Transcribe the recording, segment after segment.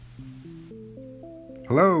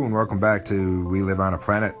Hello and welcome back to We Live on a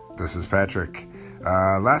Planet. This is Patrick.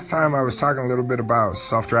 Last time I was talking a little bit about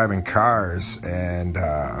self-driving cars, and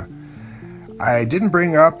I didn't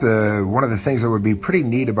bring up one of the things that would be pretty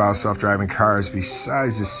neat about self-driving cars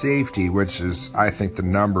besides the safety, which is, I think, the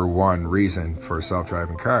number one reason for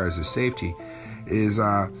self-driving cars is safety, is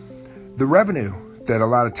the revenue that a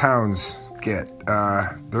lot of towns get.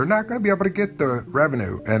 They're not going to be able to get the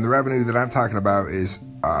revenue, and the revenue that I'm talking about is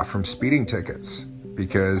from speeding tickets.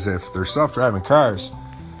 Because if they're self-driving cars,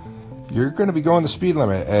 you're going to be going the speed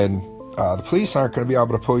limit, and the police aren't going to be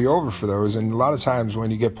able to pull you over for those. And a lot of times when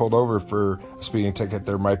you get pulled over for a speeding ticket,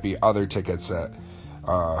 there might be other tickets that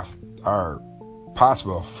are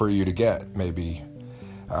possible for you to get, maybe.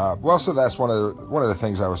 So that's one of the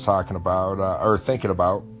things I was talking about, or thinking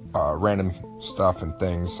about, random stuff and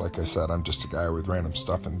things. Like I said, I'm just a guy with random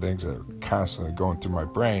stuff and things that are constantly going through my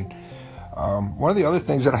brain. One of the other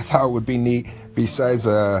things that I thought would be neat, besides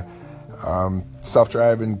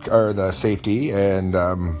self-driving or the safety and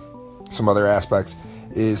some other aspects,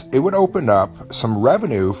 is it would open up some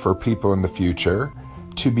revenue for people in the future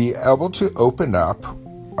to be able to open up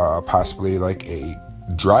possibly like a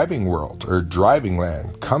driving world or driving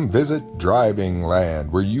land. Come visit driving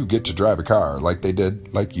land where you get to drive a car like they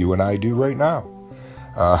did, like you and I do right now.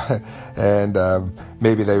 And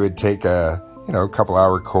maybe they would take a couple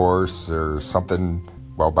hour course or something.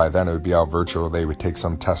 Well, by then it would be all virtual. They would take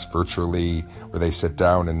some test virtually where they sit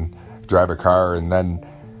down and drive a car, and then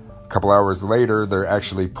a couple hours later they're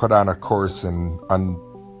actually put on a course and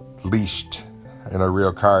unleashed in a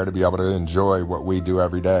real car to be able to enjoy what we do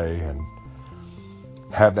every day, and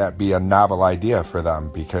have that be a novel idea for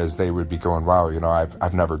them, because they would be going, wow,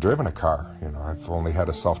 I've never driven a car. I've only had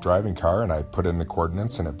a self-driving car, and I put in the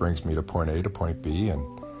coordinates and it brings me to point A to point B, and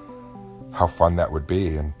how fun that would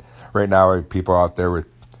be. And right now, people out there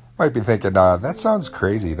might be thinking, that sounds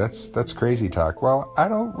crazy. That's crazy talk. Well, I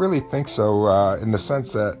don't really think so, in the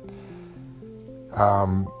sense that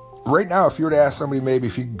right now, if you were to ask somebody, maybe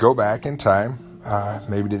if you go back in time,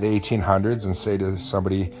 maybe to the 1800s, and say to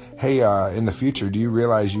somebody, hey, in the future, do you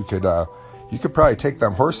realize you could probably take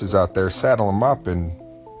them horses out there, saddle them up, and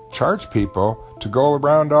charge people to go all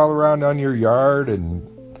around on your yard and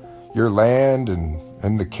your land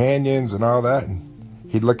and the canyons and all that? And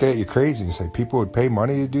he'd look at you crazy and say, people would pay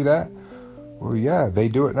money to do that? Well, yeah, they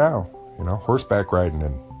do it now, horseback riding,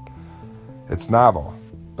 and it's novel.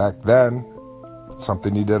 Back then, it's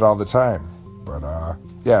something you did all the time. But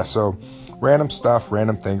so random stuff,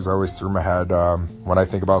 random things always through my head. When I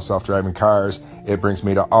think about self-driving cars, it brings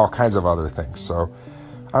me to all kinds of other things. So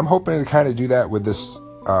I'm hoping to kind of do that with this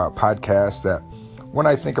podcast, that when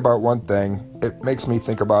I think about one thing, it makes me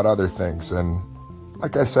think about other things. And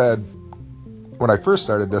like I said, when I first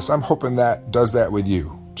started this, I'm hoping that does that with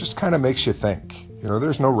you. Just kind of makes you think.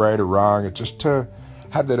 There's no right or wrong. It's just to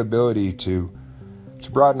have that ability to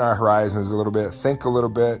broaden our horizons a little bit, think a little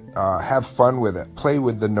bit, have fun with it, play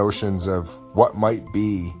with the notions of what might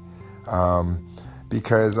be,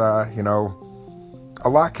 because a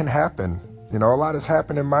lot can happen. A lot has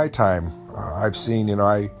happened in my time. I've seen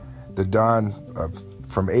the dawn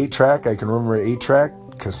from 8-track. I can remember 8-track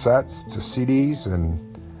cassettes to CDs, and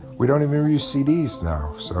we don't even use CDs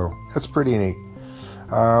now, so that's pretty neat.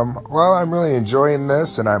 I'm really enjoying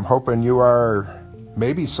this, and I'm hoping you are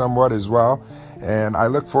maybe somewhat as well. And I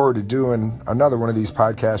look forward to doing another one of these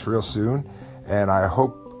podcasts real soon. And I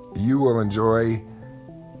hope you will enjoy,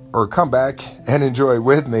 or come back and enjoy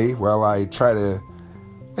with me while I try to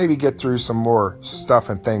maybe get through some more stuff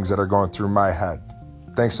and things that are going through my head.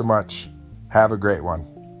 Thanks so much. Have a great one.